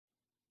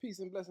Peace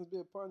and blessings be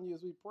upon you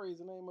as we praise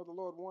the name of the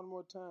Lord one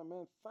more time,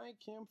 man. Thank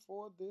Him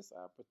for this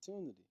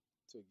opportunity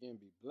to again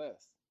be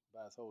blessed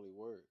by His holy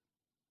word.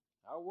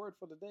 Our word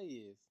for the day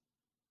is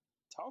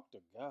talk to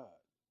God.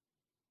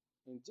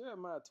 In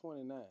Jeremiah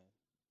 29,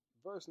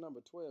 verse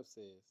number 12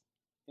 says,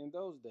 "In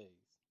those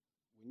days,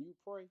 when you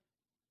pray,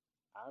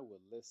 I will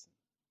listen."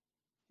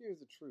 Here's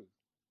the truth.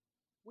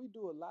 We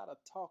do a lot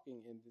of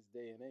talking in this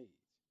day and age,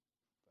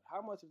 but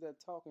how much of that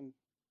talking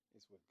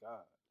is with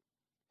God?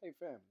 Hey,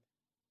 family,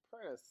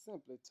 prayer is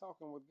simply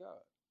talking with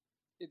God.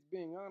 It's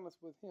being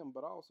honest with Him,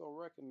 but also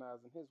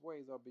recognizing His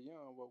ways are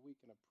beyond what we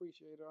can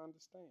appreciate or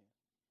understand.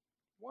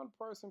 One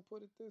person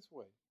put it this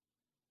way: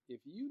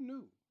 if you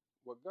knew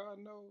what God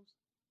knows,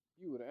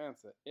 you would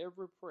answer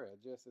every prayer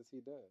just as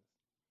He does.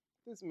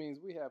 This means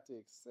we have to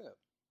accept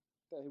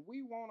that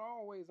we won't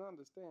always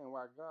understand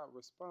why God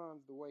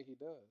responds the way He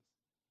does,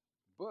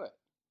 but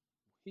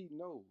He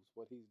knows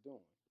what He's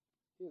doing.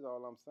 Here's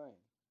all I'm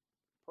saying.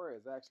 Prayer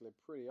is actually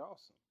pretty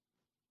awesome.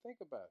 Think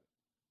about it.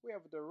 We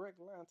have a direct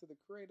line to the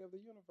creator of the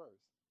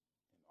universe.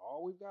 And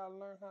all we've got to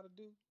learn how to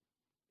do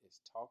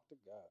is talk to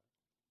God.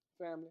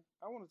 Family,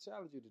 I want to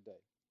challenge you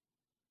today.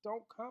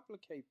 Don't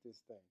complicate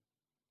this thing.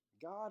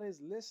 God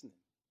is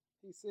listening.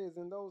 He says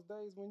in those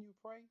days when you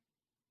pray,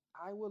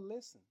 I will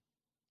listen.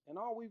 And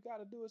all we've got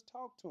to do is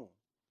talk to Him.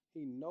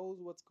 He knows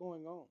what's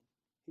going on.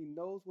 He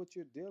knows what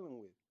you're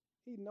dealing with.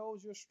 He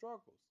knows your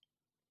struggles.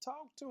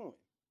 Talk to Him.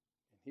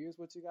 And here's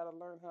what you got to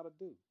learn how to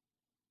do.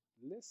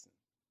 Listen.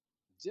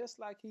 Just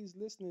like He's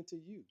listening to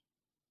you,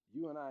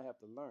 you and I have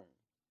to learn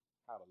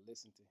how to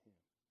listen to Him.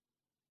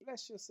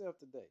 Bless yourself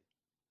today.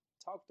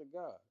 Talk to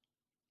God.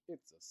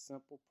 It's a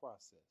simple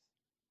process.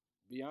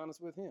 Be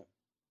honest with Him,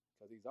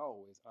 because He's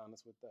always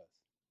honest with us.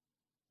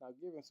 Now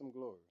give Him some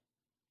glory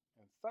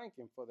and thank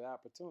Him for the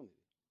opportunity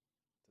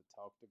to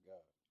talk to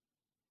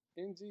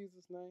God. In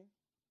Jesus' name,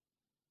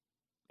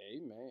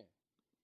 amen.